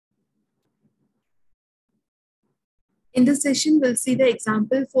In this session, we'll see the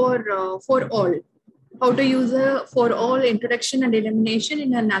example for all. How to use a for all introduction and elimination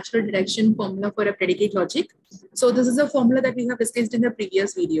in a natural deduction formula for a predicate logic. So this is a formula that we have discussed in the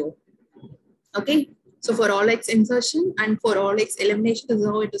previous video. Okay. So for all x insertion and for all x elimination, this is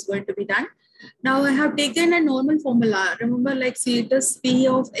how it is going to be done. Now I have taken a normal formula. Remember, like see it is P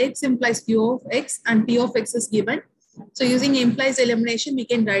of x implies Q of x and P of x is given. So using implies elimination, we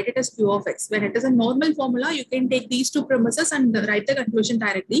can write it as Q of x. When it is a normal formula, you can take these two premises and write the conclusion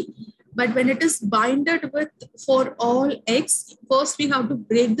directly. But when it is binded with for all x, first we have to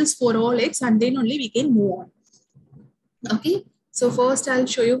break this for all x and then only we can move on. Okay. So first I'll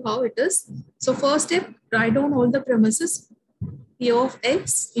show you how it is. So first step, write down all the premises. P of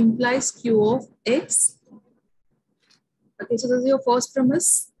x implies Q of x. Okay, so this is your first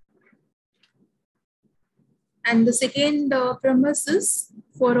premise. And the second premise is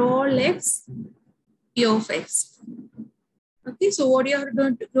for all x, P of x. Okay, so what you are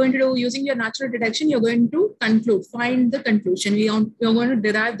going to do using your natural deduction, you're going to conclude, find the conclusion. You're going to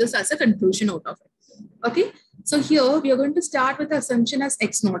derive this as a conclusion out of it. Okay, so here we are going to start with the assumption as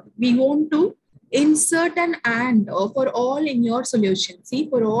x naught. We want to insert an and for all in your solution. See,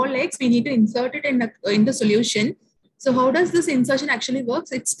 for all x, we need to insert it in the solution. So how does this insertion actually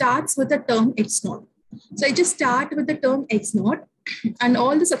works? It starts with the term x naught. So I just start with the term x naught and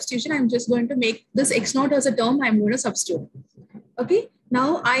all the substitution, I'm just going to make this x naught as a term I'm going to substitute. Okay,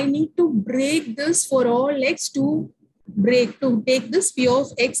 now I need to break this for all x to take this P of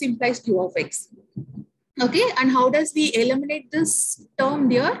x implies Q of x. Okay, and how does we eliminate this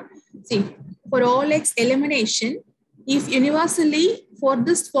term here? See, for all x elimination, if universally for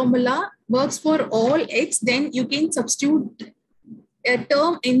this formula works for all x, then you can substitute a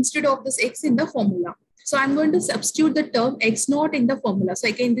term instead of this x in the formula. So I'm going to substitute the term x naught in the formula. So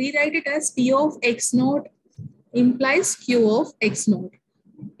I can rewrite it as P of x naught implies Q of x naught.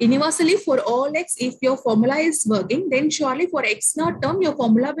 Universally for all x, if your formula is working, then surely for x naught term, your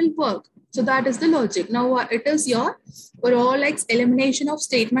formula will work. So that is the logic. Now it is your for all x elimination of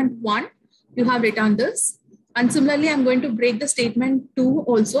statement 1. You have written this. And similarly, I'm going to break the statement 2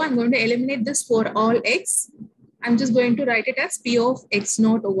 also. I'm going to eliminate this for all x. I'm just going to write it as P of x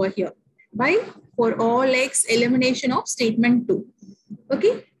naught over here. By for all x elimination of statement 2.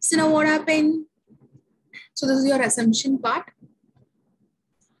 Okay. So now what happened? So this is your assumption part.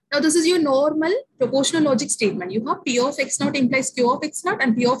 Now this is your normal proportional logic statement. You have P of x naught implies Q of x naught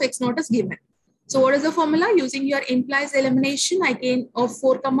and P of x naught is given. So what is the formula? Using your implies elimination, I can of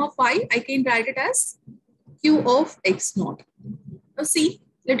 4, 5, I can write it as Q of x naught. Now see,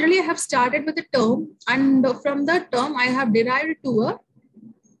 literally I have started with a term and from that term I have derived to a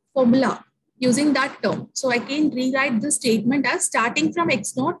formula using that term. So I can rewrite this statement as starting from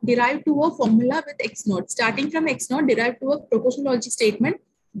x naught derived to a formula with x naught. Starting from x naught derived to a proportional logic statement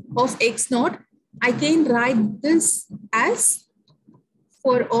of x naught. I can write this as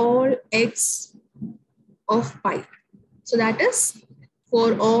for all x of pi. So that is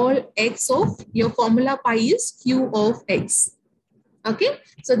for all x of your formula pi is Q of x. Okay.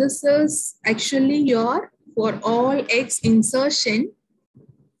 So this is actually your for all x insertion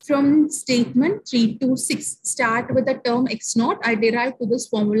from statement 3 to 6. Start with the term x naught. I derive to this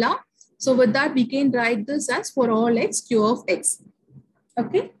formula. So with that, we can write this as for all x Q of x.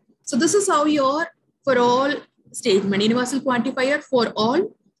 Okay. So this is how your for all statement, universal quantifier for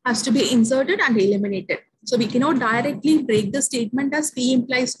all has to be inserted and eliminated. So we cannot directly break the statement as P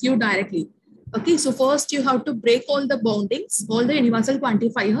implies Q directly. Okay. So first you have to break all the boundings, all the universal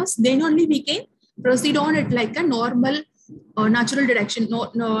quantifiers. Then only we can proceed on it like a normal natural deduction,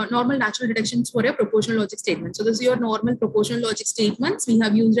 normal natural deductions for a proportional logic statement. So this is your normal proportional logic statements. We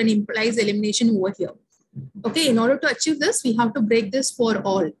have used an implies elimination over here. Okay, in order to achieve this, we have to break this for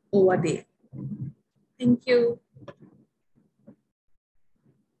all over there. Thank you.